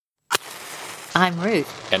I'm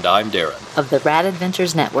Ruth. And I'm Darren. Of the Rad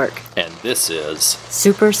Adventures Network. And this is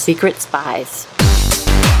Super Secret Spies.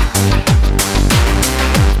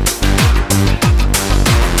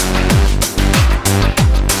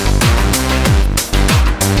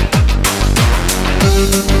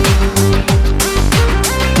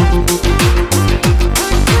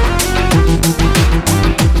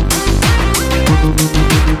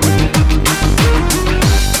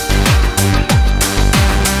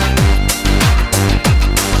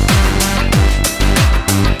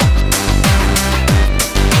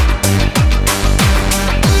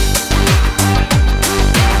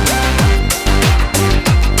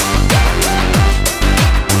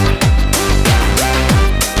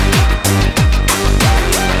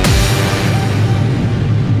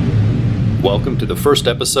 Welcome to the first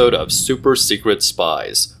episode of Super Secret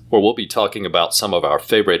Spies, where we'll be talking about some of our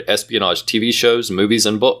favorite espionage TV shows, movies,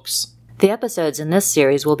 and books. The episodes in this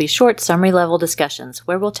series will be short summary-level discussions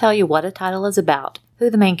where we'll tell you what a title is about, who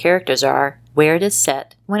the main characters are, where it is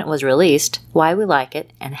set, when it was released, why we like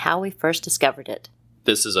it, and how we first discovered it.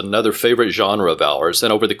 This is another favorite genre of ours,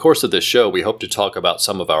 and over the course of this show, we hope to talk about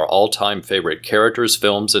some of our all-time favorite characters,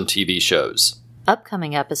 films, and TV shows.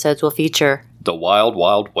 Upcoming episodes will feature The Wild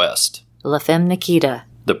Wild West, La Femme Nikita,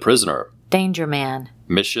 The Prisoner, Danger Man,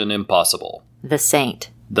 Mission Impossible, The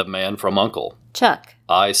Saint, The Man from U.N.C.L.E., Chuck,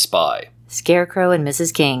 I Spy, Scarecrow and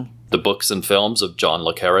Mrs. King, the books and films of John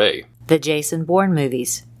le Carré, the Jason Bourne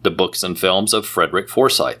movies, the books and films of Frederick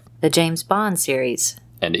Forsyth, the James Bond series,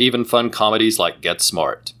 and even fun comedies like Get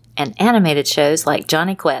Smart, and animated shows like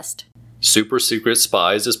Johnny Quest. Super Secret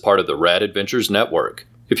Spies is part of the Rad Adventures Network.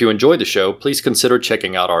 If you enjoy the show, please consider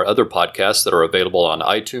checking out our other podcasts that are available on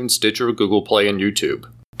iTunes, Stitcher, Google Play, and YouTube.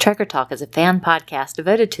 Trekker Talk is a fan podcast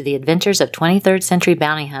devoted to the adventures of 23rd century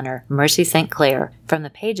bounty hunter Mercy St. Clair from the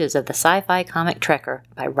pages of the sci-fi comic Trekker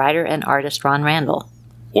by writer and artist Ron Randall.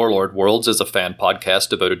 Warlord Worlds is a fan podcast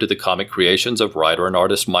devoted to the comic creations of writer and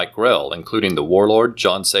artist Mike Grell, including The Warlord,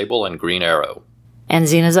 Jon Sable, and Green Arrow. And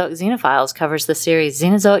Xenozoic Xenophiles covers the series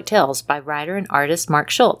Xenozoic Tales by writer and artist Mark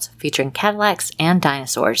Schultz, featuring Cadillacs and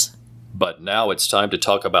dinosaurs. But now it's time to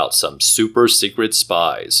talk about some super secret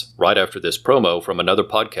spies, right after this promo from another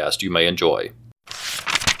podcast you may enjoy.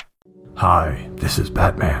 Hi, this is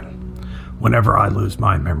Batman. Whenever I lose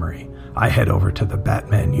my memory, I head over to the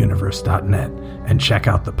BatmanUniverse.net and check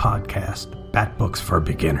out the podcast, Bat Books for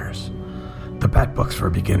Beginners. The Bat Books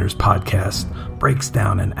for Beginners podcast breaks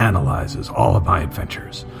down and analyzes all of my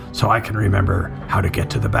adventures so I can remember how to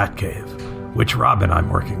get to the Batcave, which Robin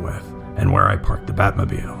I'm working with, and where I park the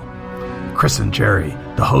Batmobile. Chris and Jerry,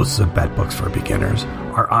 the hosts of Bat Books for Beginners,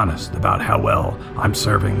 are honest about how well I'm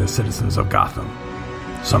serving the citizens of Gotham.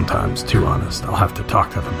 Sometimes too honest, I'll have to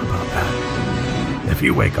talk to them about that. If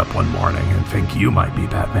you wake up one morning and think you might be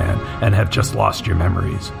Batman and have just lost your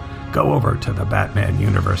memories, go over to the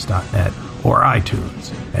BatmanUniverse.net or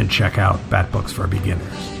iTunes and check out Bat Books for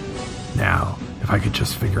Beginners. Now, if I could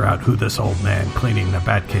just figure out who this old man cleaning the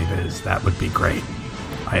Batcave is, that would be great.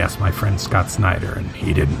 I asked my friend Scott Snyder, and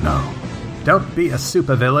he didn't know. Don't be a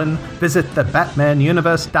supervillain. Visit the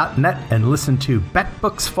BatmanUniverse.net and listen to Bat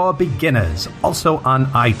Books for Beginners, also on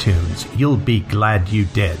iTunes. You'll be glad you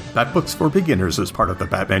did. Bat Books for Beginners is part of the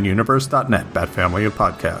BatmanUniverse.net Bat family of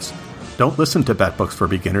podcasts. Don't listen to Bat Books for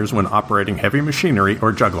Beginners when operating heavy machinery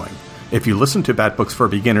or juggling. If you listen to Bat Books for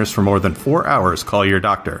Beginners for more than 4 hours, call your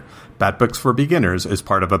doctor. Bat Books for Beginners is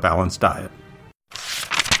part of a balanced diet.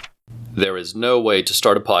 There is no way to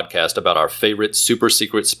start a podcast about our favorite super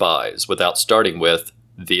secret spies without starting with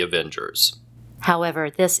The Avengers. However,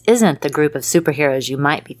 this isn't the group of superheroes you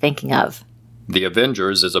might be thinking of. The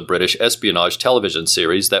Avengers is a British espionage television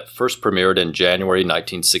series that first premiered in January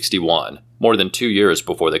 1961, more than 2 years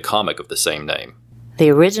before the comic of the same name. The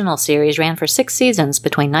original series ran for 6 seasons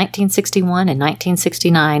between 1961 and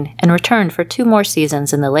 1969 and returned for 2 more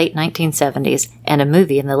seasons in the late 1970s and a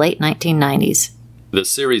movie in the late 1990s. The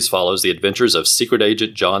series follows the adventures of secret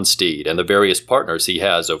agent John Steed and the various partners he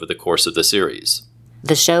has over the course of the series.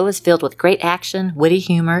 The show is filled with great action, witty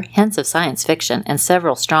humor, hints of science fiction, and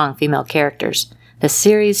several strong female characters. The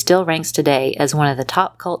series still ranks today as one of the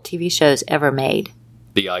top cult TV shows ever made.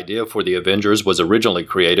 The idea for The Avengers was originally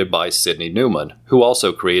created by Sidney Newman, who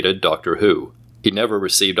also created Doctor Who. He never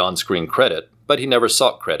received on-screen credit, but he never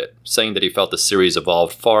sought credit, saying that he felt the series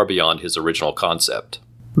evolved far beyond his original concept.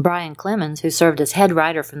 Brian Clemens, who served as head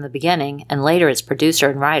writer from the beginning and later as producer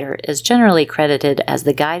and writer, is generally credited as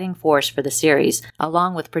the guiding force for the series,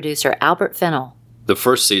 along with producer Albert Fennell. The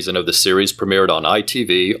first season of the series premiered on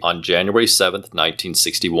ITV on January 7,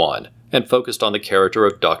 1961, and focused on the character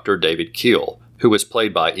of Dr. David Keel, who was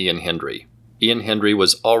played by Ian Hendry. Ian Hendry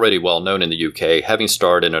was already well known in the UK, having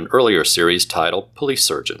starred in an earlier series titled Police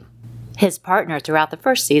Surgeon. His partner throughout the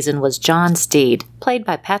first season was John Steed, played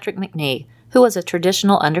by Patrick Macnee, who was a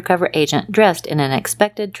traditional undercover agent dressed in an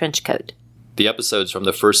expected trench coat. The episodes from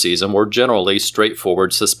the first season were generally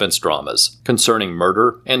straightforward suspense dramas, concerning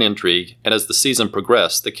murder and intrigue, and as the season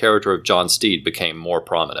progressed, the character of John Steed became more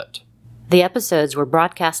prominent. The episodes were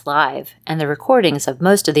broadcast live, and the recordings of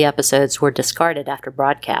most of the episodes were discarded after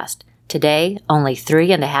broadcast. Today, only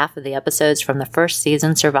 3.5 of the episodes from the first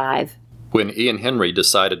season survive. When Ian Hendry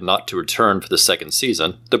decided not to return for the second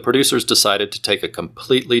season, the producers decided to take a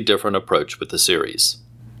completely different approach with the series.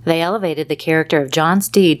 They elevated the character of John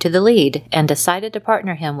Steed to the lead and decided to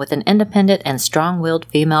partner him with an independent and strong-willed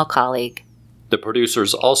female colleague. The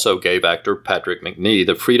producers also gave actor Patrick Macnee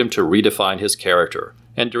the freedom to redefine his character,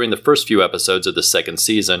 and during the first few episodes of the second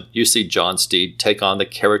season, you see John Steed take on the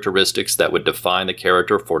characteristics that would define the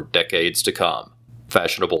character for decades to come.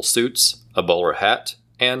 Fashionable suits, a bowler hat,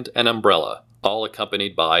 and an umbrella, all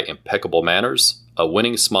accompanied by impeccable manners, a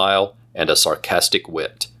winning smile, and a sarcastic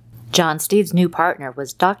wit. John Steed's new partner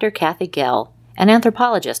was Dr. Kathy Gell, an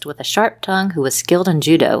anthropologist with a sharp tongue who was skilled in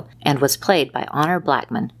judo and was played by Honor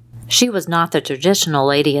Blackman. She was not the traditional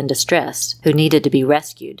lady in distress who needed to be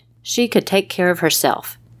rescued. She could take care of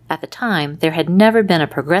herself. At the time, there had never been a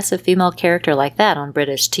progressive female character like that on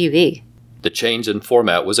British TV. The change in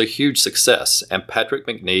format was a huge success, and Patrick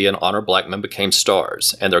Macnee and Honor Blackman became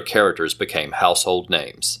stars, and their characters became household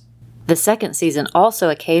names. The second season also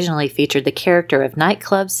occasionally featured the character of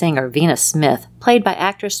nightclub singer Venus Smith, played by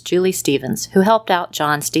actress Julie Stevens, who helped out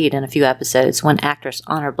John Steed in a few episodes when actress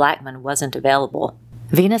Honor Blackman wasn't available.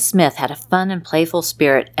 Venus Smith had a fun and playful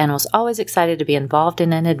spirit and was always excited to be involved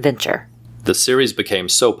in an adventure. The series became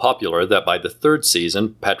so popular that by the third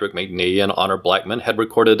season, Patrick Macnee and Honor Blackman had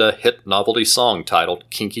recorded a hit novelty song titled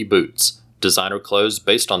Kinky Boots. Designer clothes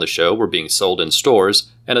based on the show were being sold in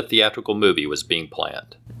stores, and a theatrical movie was being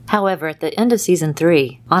planned. However, at the end of Season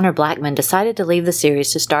 3, Honor Blackman decided to leave the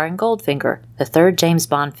series to star in Goldfinger, the third James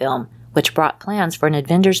Bond film, which brought plans for an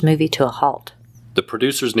Avengers movie to a halt. The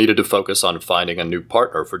producers needed to focus on finding a new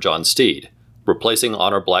partner for John Steed. Replacing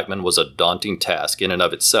Honor Blackman was a daunting task in and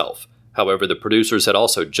of itself. However, the producers had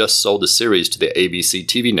also just sold the series to the ABC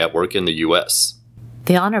TV network in the U.S.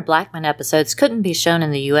 The Honor Blackman episodes couldn't be shown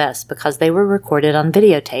in the U.S. because they were recorded on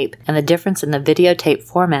videotape, and the difference in the videotape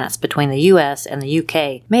formats between the U.S. and the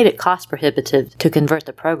U.K. made it cost-prohibitive to convert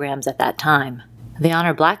the programs at that time. The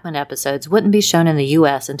Honor Blackman episodes wouldn't be shown in the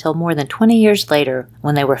U.S. until more than 20 years later,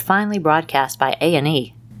 when they were finally broadcast by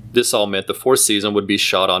A&E. This all meant the fourth season would be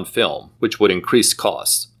shot on film, which would increase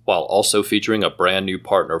costs, while also featuring a brand new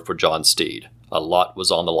partner for John Steed. A lot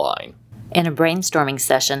was on the line. In a brainstorming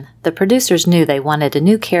session, the producers knew they wanted a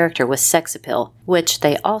new character with sex appeal, which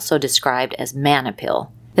they also described as man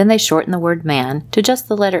appeal. Then they shortened the word man to just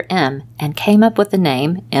the letter M and came up with the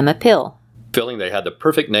name Emma Pill. Feeling they had the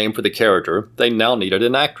perfect name for the character, they now needed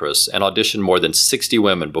an actress and auditioned more than 60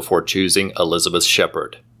 women before choosing Elizabeth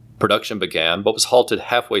Shepard. Production began, but was halted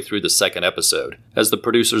halfway through the second episode, as the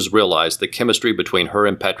producers realized the chemistry between her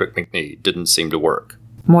and Patrick Macnee didn't seem to work.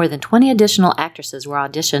 More than 20 additional actresses were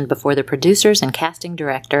auditioned before the producers and casting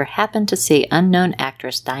director happened to see unknown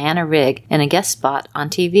actress Diana Rigg in a guest spot on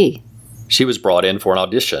TV. She was brought in for an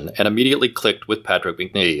audition and immediately clicked with Patrick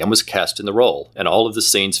Macnee and was cast in the role, and all of the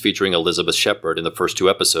scenes featuring Elizabeth Shepard in the first 2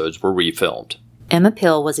 episodes were refilmed. Emma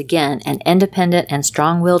Pill was again an independent and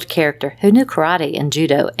strong-willed character who knew karate and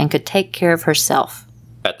judo and could take care of herself.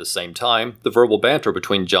 At the same time, the verbal banter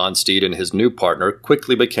between John Steed and his new partner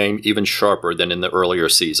quickly became even sharper than in the earlier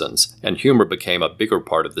seasons, and humor became a bigger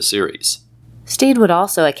part of the series. Steed would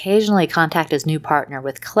also occasionally contact his new partner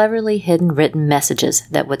with cleverly hidden written messages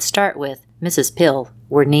that would start with, "Mrs. Pill,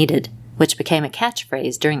 we're needed," which became a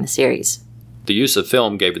catchphrase during the series. The use of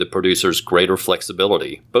film gave the producers greater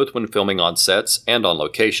flexibility, both when filming on sets and on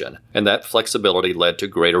location, and that flexibility led to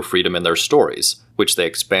greater freedom in their stories, which they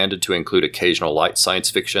expanded to include occasional light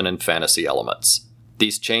science fiction and fantasy elements.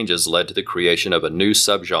 These changes led to the creation of a new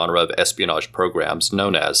subgenre of espionage programs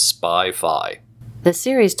known as spy-fi. The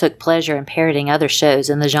series took pleasure in parroting other shows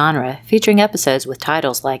in the genre, featuring episodes with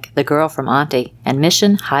titles like The Girl from Auntie and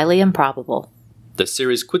Mission Highly Improbable. The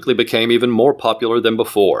series quickly became even more popular than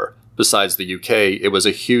before. Besides the UK, it was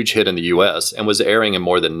a huge hit in the US and was airing in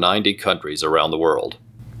more than 90 countries around the world.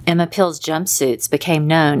 Emma Pill's jumpsuits became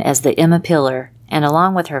known as the Emma Pillar, and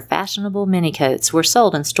along with her fashionable minicoats were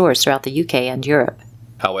sold in stores throughout the UK and Europe.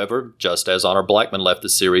 However, just as Honor Blackman left the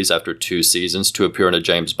series after 2 seasons to appear in a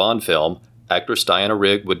James Bond film, actress Diana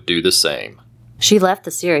Rigg would do the same. She left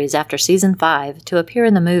the series after Season 5 to appear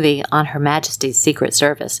in the movie On Her Majesty's Secret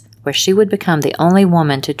Service, where she would become the only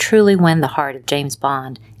woman to truly win the heart of James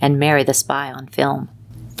Bond and marry the spy on film.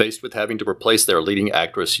 Faced with having to replace their leading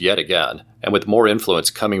actress yet again, and with more influence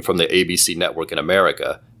coming from the ABC network in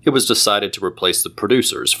America, it was decided to replace the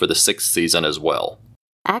producers for the 6th season as well.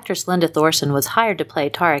 Actress Linda Thorson was hired to play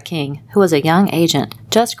Tara King, who was a young agent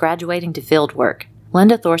just graduating to field work.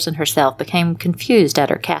 Linda Thorson herself became confused at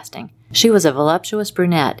her casting. She was a voluptuous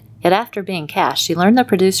brunette, yet after being cast, she learned the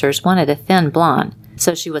producers wanted a thin blonde,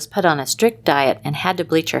 so she was put on a strict diet and had to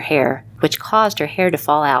bleach her hair, which caused her hair to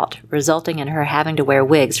fall out, resulting in her having to wear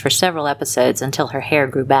wigs for several episodes until her hair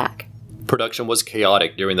grew back. Production was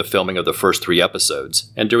chaotic during the filming of the first 3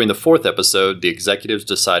 episodes, and during the 4th episode, the executives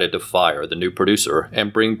decided to fire the new producer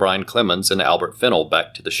and bring Brian Clemens and Albert Fennell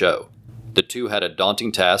back to the show. The two had a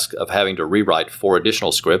daunting task of having to rewrite 4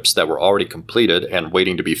 additional scripts that were already completed and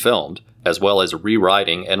waiting to be filmed, as well as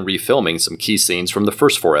rewriting and refilming some key scenes from the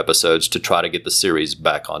first 4 episodes to try to get the series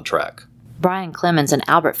back on track. Brian Clemens and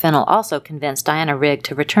Albert Fennell also convinced Diana Rigg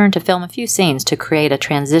to return to film a few scenes to create a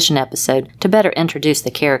transition episode to better introduce the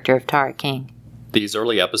character of Tara King. These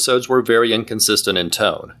early episodes were very inconsistent in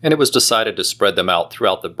tone, and it was decided to spread them out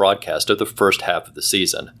throughout the broadcast of the first half of the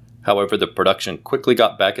season. However, the production quickly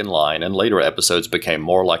got back in line, and later episodes became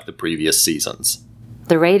more like the previous seasons.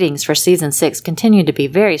 The ratings for Season 6 continued to be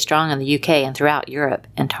very strong in the UK and throughout Europe,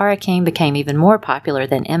 and Tara King became even more popular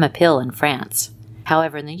than Emma Pill in France.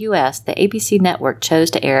 However, in the US, the ABC network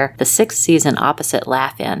chose to air the 6th season opposite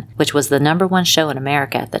Laugh-In, which was the #1 show in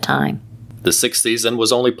America at the time. The 6th season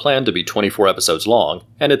was only planned to be 24 episodes long,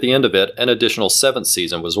 and at the end of it, an additional 7th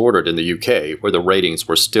season was ordered in the UK, where the ratings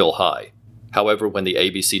were still high. However, when the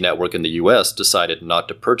ABC network in the US decided not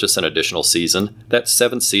to purchase an additional season, that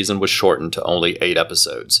 7th season was shortened to only 8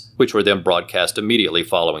 episodes, which were then broadcast immediately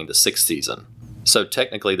following the 6th season. So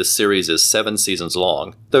technically the series is 7 seasons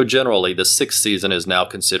long, though generally the 6th season is now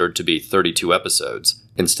considered to be 32 episodes,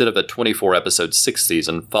 instead of a 24-episode 6th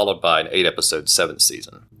season followed by an 8-episode 7th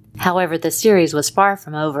season. However, the series was far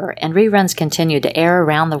from over, and reruns continued to air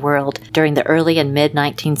around the world during the early and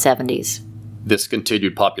mid-1970s. This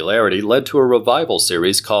continued popularity led to a revival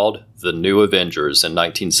series called The New Avengers in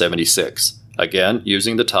 1976, again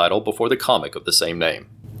using the title before the comic of the same name.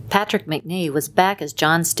 Patrick Macnee was back as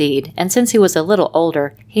John Steed, and since he was a little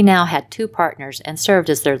older, he now had 2 partners and served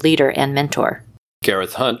as their leader and mentor.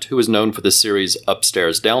 Gareth Hunt, who was known for the series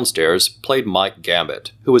Upstairs, Downstairs, played Mike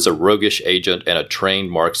Gambit, who was a roguish agent and a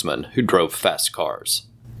trained marksman who drove fast cars.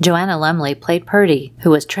 Joanna Lumley played Purdy, who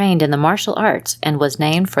was trained in the martial arts and was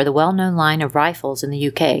named for the well-known line of rifles in the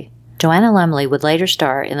UK. Joanna Lumley would later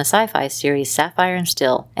star in the sci-fi series Sapphire and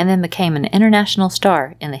Steel, and then became an international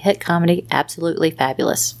star in the hit comedy Absolutely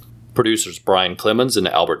Fabulous. Producers Brian Clemens and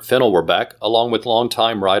Albert Fennell were back, along with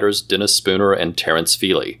longtime writers Dennis Spooner and Terence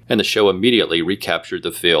Feely, and the show immediately recaptured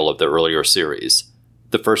the feel of the earlier series.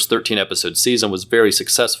 The first 13-episode season was very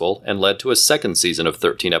successful and led to a second season of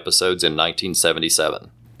 13 episodes in 1977.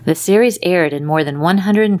 The series aired in more than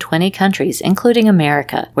 120 countries, including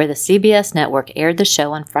America, where the CBS network aired the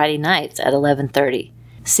show on Friday nights at 11:30.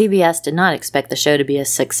 CBS did not expect the show to be a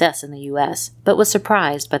success in the US, but was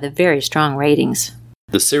surprised by the very strong ratings.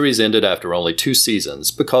 The series ended after only 2 seasons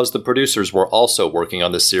because the producers were also working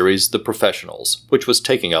on the series The Professionals, which was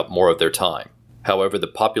taking up more of their time. However, the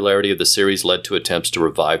popularity of the series led to attempts to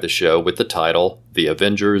revive the show with the title The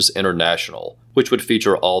Avengers International, which would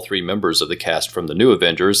feature all 3 members of the cast from the New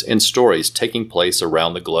Avengers in stories taking place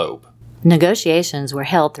around the globe. Negotiations were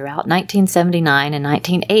held throughout 1979 and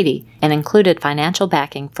 1980 and included financial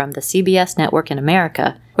backing from the CBS network in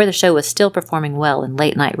America, where the show was still performing well in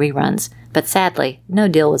late-night reruns, but sadly, no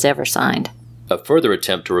deal was ever signed. A further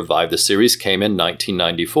attempt to revive the series came in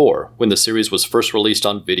 1994, when the series was first released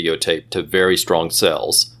on videotape to very strong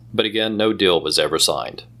sales, but again, no deal was ever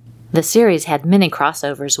signed. The series had many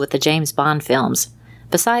crossovers with the James Bond films.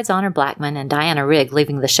 Besides Honor Blackman and Diana Rigg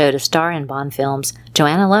leaving the show to star in Bond films,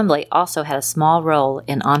 Joanna Lumley also had a small role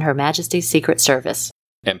in On Her Majesty's Secret Service.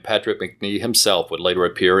 And Patrick Macnee himself would later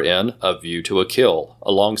appear in A View to a Kill,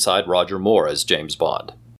 alongside Roger Moore as James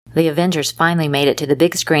Bond. The Avengers finally made it to the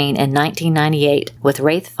big screen in 1998 with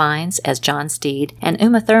Ralph Fiennes as John Steed and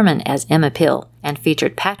Uma Thurman as Emma Pill, and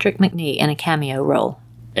featured Patrick Macnee in a cameo role.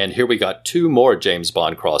 And here we got 2 more James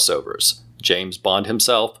Bond crossovers. James Bond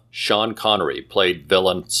himself, Sean Connery, played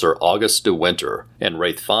villain Sir August de Winter, and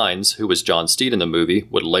Ralph Fiennes, who was John Steed in the movie,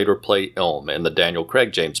 would later play Ilm in the Daniel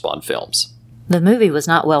Craig James Bond films. The movie was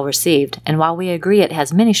not well received, and while we agree it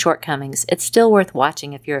has many shortcomings, it's still worth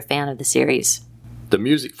watching if you're a fan of the series. The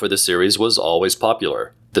music for the series was always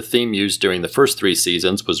popular. The theme used during the first 3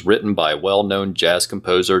 seasons was written by well-known jazz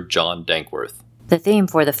composer John Dankworth. The theme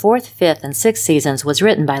for the 4th, 5th, and 6th seasons was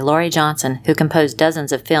written by Laurie Johnson, who composed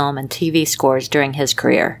dozens of film and TV scores during his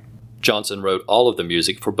career. Johnson wrote all of the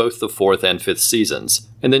music for both the 4th and 5th seasons,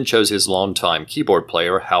 and then chose his longtime keyboard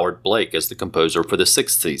player Howard Blake as the composer for the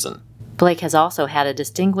 6th season. Blake has also had a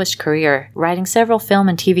distinguished career, writing several film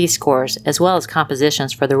and TV scores, as well as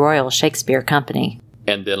compositions for the Royal Shakespeare Company.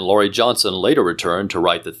 And then Laurie Johnson later returned to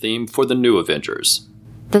write the theme for the New Avengers.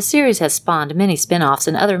 The series has spawned many spin-offs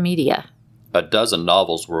in other media. A dozen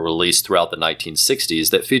novels were released throughout the 1960s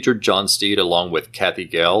that featured John Steed along with Kathy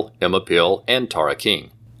Gale, Emma Peel, and Tara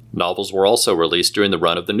King. Novels were also released during the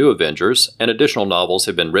run of the New Avengers, and additional novels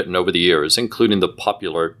have been written over the years, including the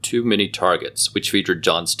popular Too Many Targets, which featured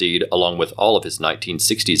John Steed along with all of his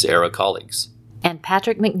 1960s-era colleagues. And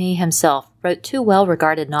Patrick Macnee himself wrote 2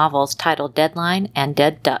 well-regarded novels titled Deadline and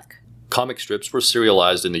Dead Duck. Comic strips were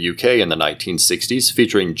serialized in the UK in the 1960s,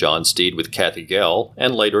 featuring John Steed with Kathy Gale,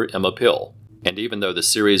 and later Emma Peel. And even though the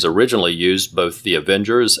series originally used both the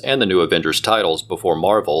Avengers and the New Avengers titles before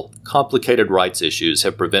Marvel, complicated rights issues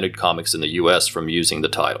have prevented comics in the US from using the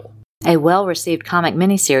title. A well-received comic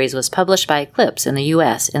miniseries was published by Eclipse in the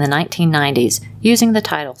US in the 1990s, using the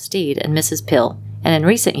title Steed and Mrs. Peel, and in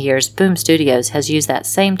recent years, Boom Studios has used that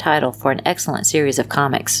same title for an excellent series of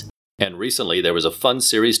comics. And recently there was a fun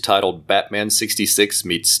series titled Batman 66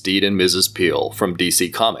 Meets Steed and Mrs. Peel from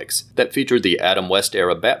DC Comics that featured the Adam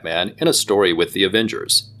West-era Batman in a story with the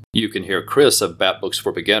Avengers. You can hear Chris of Bat Books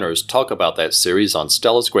for Beginners talk about that series on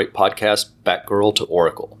Stella's great podcast, Batgirl to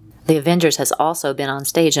Oracle. The Avengers has also been on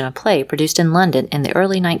stage in a play produced in London in the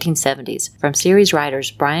early 1970s from series writers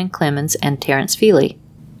Brian Clemens and Terence Feely.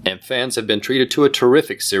 And fans have been treated to a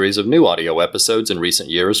terrific series of new audio episodes in recent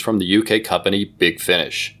years from the UK company Big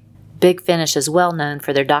Finish. Big Finish is well known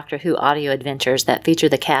for their Doctor Who audio adventures that feature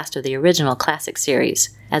the cast of the original classic series,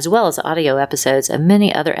 as well as audio episodes of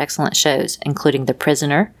many other excellent shows, including The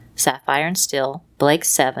Prisoner, Sapphire and Steel, Blake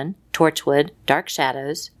 7, Torchwood, Dark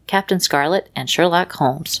Shadows, Captain Scarlet, and Sherlock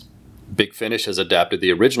Holmes. Big Finish has adapted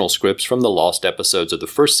the original scripts from the lost episodes of the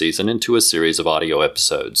first season into a series of audio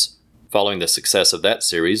episodes. Following the success of that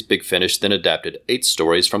series, Big Finish then adapted 8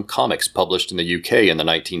 stories from comics published in the UK in the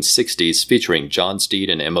 1960s featuring John Steed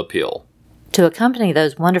and Emma Peel. To accompany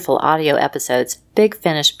those wonderful audio episodes, Big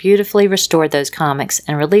Finish beautifully restored those comics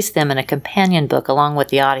and released them in a companion book along with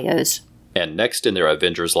the audios. And next in their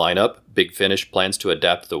Avengers lineup, Big Finish plans to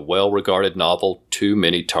adapt the well-regarded novel Too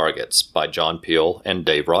Many Targets by John Peel and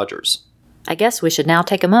Dave Rogers. I guess we should now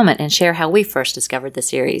take a moment and share how we first discovered the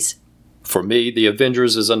series. For me, The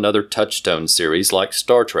Avengers is another touchstone series like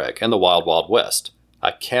Star Trek and The Wild Wild West.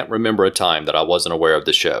 I can't remember a time that I wasn't aware of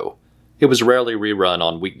the show. It was rarely rerun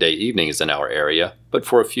on weekday evenings in our area, but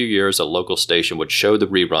for a few years a local station would show the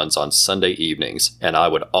reruns on Sunday evenings, and I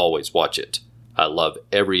would always watch it. I love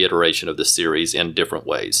every iteration of the series in different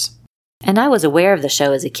ways. And I was aware of the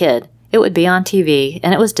show as a kid. It would be on TV,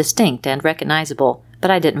 and it was distinct and recognizable,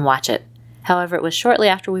 but I didn't watch it. However, it was shortly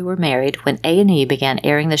after we were married when A&E began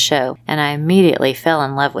airing the show, and I immediately fell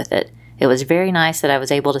in love with it. It was very nice that I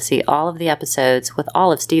was able to see all of the episodes with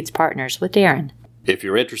all of Steed's partners with Darren. If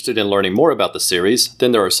you're interested in learning more about the series,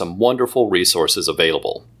 then there are some wonderful resources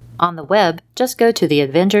available. On the web, just go to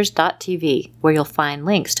theavengers.tv, where you'll find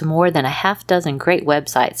links to more than a half-dozen great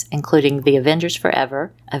websites, including The Avengers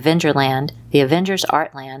Forever, Avengerland, The Avengers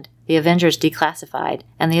Artland, The Avengers Declassified,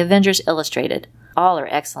 and The Avengers Illustrated. All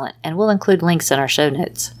are excellent, and we'll include links in our show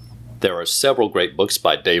notes. There are several great books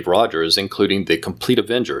by Dave Rogers, including The Complete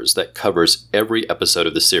Avengers, that covers every episode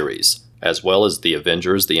of the series, as well as The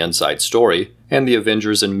Avengers, The Inside Story, and The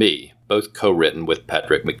Avengers and Me, both co-written with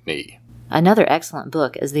Patrick Macnee. Another excellent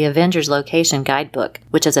book is the Avengers Location Guidebook,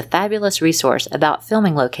 which is a fabulous resource about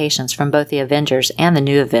filming locations from both the Avengers and the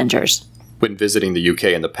New Avengers. When visiting the UK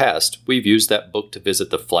in the past, we've used that book to visit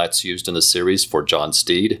the flats used in the series for John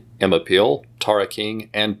Steed, Emma Peel, Tara King,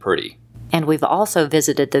 and Purdy. And we've also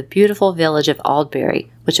visited the beautiful village of Aldbury,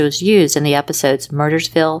 which was used in the episodes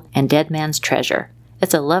Murdersville and Dead Man's Treasure.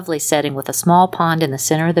 It's a lovely setting with a small pond in the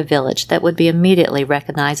center of the village that would be immediately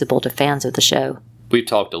recognizable to fans of the show. We've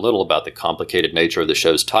talked a little about the complicated nature of the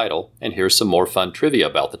show's title, and here's some more fun trivia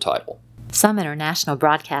about the title. Some international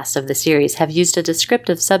broadcasts of the series have used a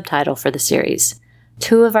descriptive subtitle for the series.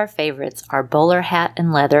 2 of our favorites are Bowler Hat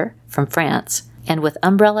and Leather from France, and With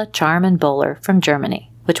Umbrella, Charm and Bowler from Germany,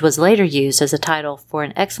 which was later used as a title for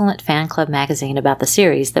an excellent fan club magazine about the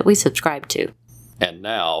series that we subscribed to. And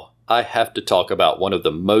now, I have to talk about one of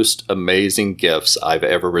the most amazing gifts I've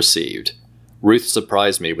ever received. Ruth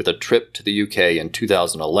surprised me with a trip to the UK in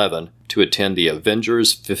 2011 to attend the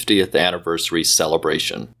Avengers 50th anniversary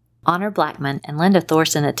celebration. Honor Blackman and Linda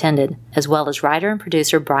Thorson attended, as well as writer and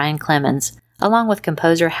producer Brian Clemens, Along with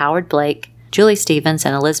composer Howard Blake, Julie Stevens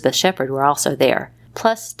and Elizabeth Shepard were also there,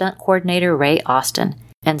 plus stunt coordinator Ray Austin,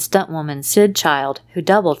 and stuntwoman Sid Child, who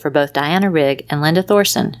doubled for both Diana Rigg and Linda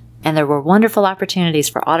Thorson. And there were wonderful opportunities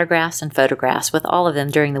for autographs and photographs with all of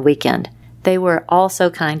them during the weekend. They were all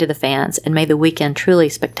so kind to the fans and made the weekend truly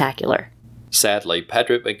spectacular. Sadly,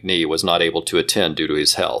 Patrick Macnee was not able to attend due to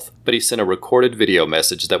his health, but he sent a recorded video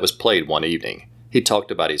message that was played one evening. He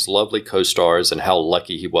talked about his lovely co-stars and how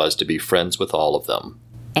lucky he was to be friends with all of them.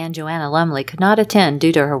 And Joanna Lumley could not attend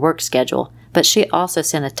due to her work schedule, but she also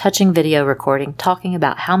sent a touching video recording talking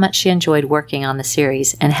about how much she enjoyed working on the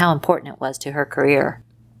series and how important it was to her career.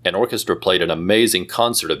 An orchestra played an amazing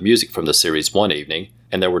concert of music from the series one evening,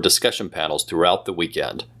 and there were discussion panels throughout the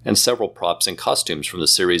weekend, and several props and costumes from the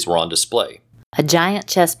series were on display. A giant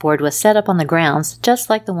chessboard was set up on the grounds, just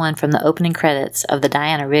like the one from the opening credits of the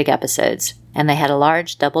Diana Rigg episodes, and they had a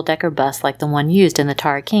large double-decker bus like the one used in the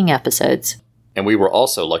Tara King episodes. And we were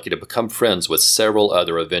also lucky to become friends with several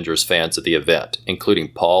other Avengers fans at the event,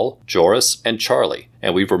 including Paul, Joris, and Charlie,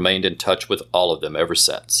 and we've remained in touch with all of them ever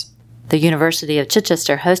since. The University of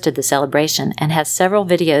Chichester hosted the celebration and has several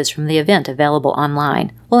videos from the event available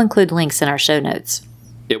online. We'll include links in our show notes.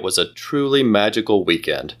 It was a truly magical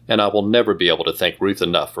weekend, and I will never be able to thank Ruth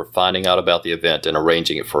enough for finding out about the event and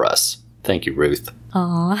arranging it for us. Thank you, Ruth.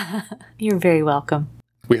 Aw, you're very welcome.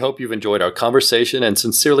 We hope you've enjoyed our conversation and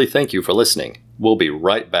sincerely thank you for listening. We'll be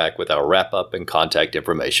right back with our wrap-up and contact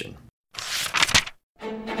information.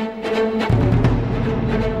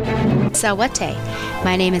 Sawate.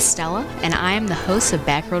 My name is Stella, and I am the host of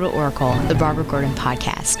Batgirl to Oracle, the Barbara Gordon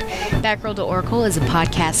podcast. Batgirl to Oracle is a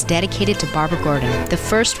podcast dedicated to Barbara Gordon, the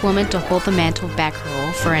first woman to hold the mantle of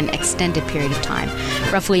Batgirl for an extended period of time,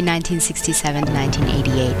 roughly 1967 to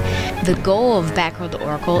 1988. The goal of Batgirl to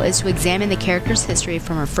Oracle is to examine the character's history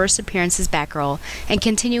from her first appearance as Batgirl and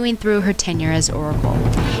continuing through her tenure as Oracle.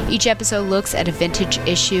 Each episode looks at a vintage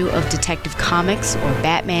issue of Detective Comics or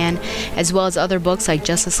Batman, as well as other books like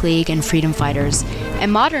Justice League and Freedom Fighters,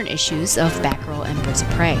 and modern issues of Batgirl and Birds of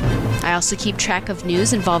Prey. I also keep track of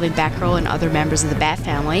news involving Batgirl and other members of the Bat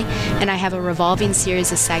family, and I have a revolving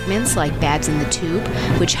series of segments like Babs in the Tube,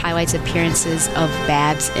 which highlights appearances of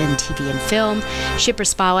Babs in TV and film, Shipper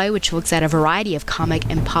Spotlight, which looks at a variety of comic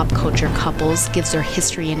and pop culture couples, gives their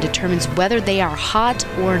history, and determines whether they are hot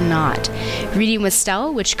or not, Reading with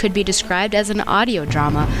Stella, which could be described as an audio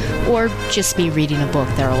drama, or just me reading a book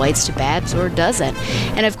that relates to Babs or doesn't,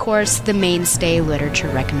 and of course, the mainstay literature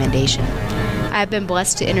recommendation. I have been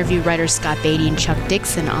blessed to interview writers Scott Beatty and Chuck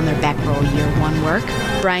Dixon on their Batgirl Year 1 work,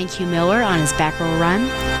 Brian Q. Miller on his Batgirl run,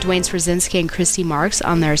 Dwayne Swarzynski and Christy Marks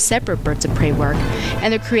on their separate Birds of Prey work,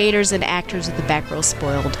 and the creators and actors of the Batgirl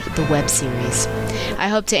Spoiled, the web series. I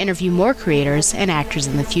hope to interview more creators and actors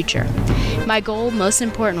in the future. My goal, most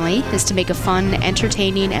importantly, is to make a fun,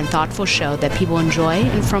 entertaining, and thoughtful show that people enjoy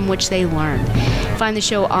and from which they learn. Find the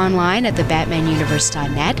show online at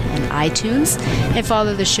thebatmanuniverse.net and iTunes, and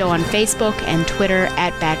follow the show on Facebook and Twitter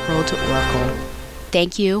at Batgirl to Oracle.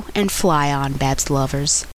 Thank you, and fly on, Babs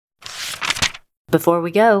lovers. Before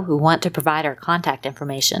we go, we want to provide our contact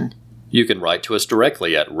information. You can write to us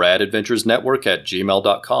directly at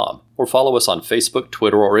radadventuresnetwork@gmail.com or follow us on Facebook,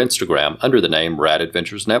 Twitter, or Instagram under the name Rad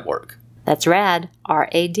Adventures Network. That's RAD,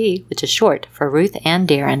 R-A-D, which is short for Ruth and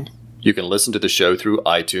Darren. You can listen to the show through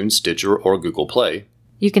iTunes, Stitcher, or Google Play.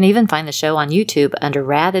 You can even find the show on YouTube under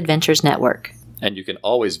Rad Adventures Network. And you can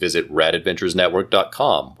always visit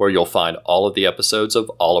radadventuresnetwork.com, where you'll find all of the episodes of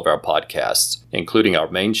all of our podcasts, including our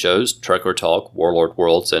main shows, Trekker Talk, Warlord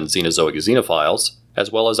Worlds, and Xenozoic Xenophiles,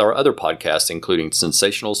 as well as our other podcasts, including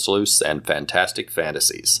Sensational Sleuths and Fantastic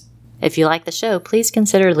Fantasies. If you like the show, please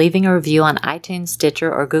consider leaving a review on iTunes,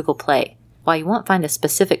 Stitcher, or Google Play. While you won't find a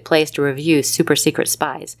specific place to review Super Secret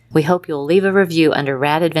Spies, we hope you'll leave a review under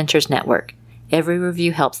Rad Adventures Network. Every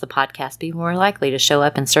review helps the podcast be more likely to show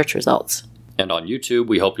up in search results. And on YouTube,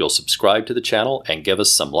 we hope you'll subscribe to the channel and give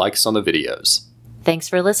us some likes on the videos. Thanks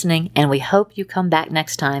for listening, and we hope you come back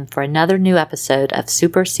next time for another new episode of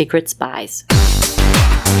Super Secret Spies.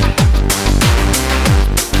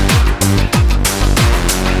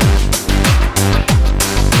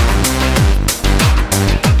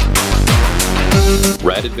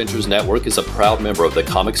 Rad Adventures Network is a proud member of the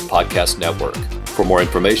Comics Podcast Network. For more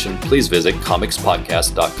information, please visit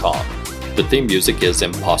comicspodcast.com. The theme music is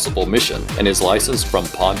Impossible Mission and is licensed from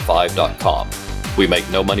pond5.com. We make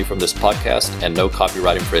no money from this podcast and no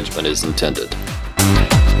copyright infringement is intended.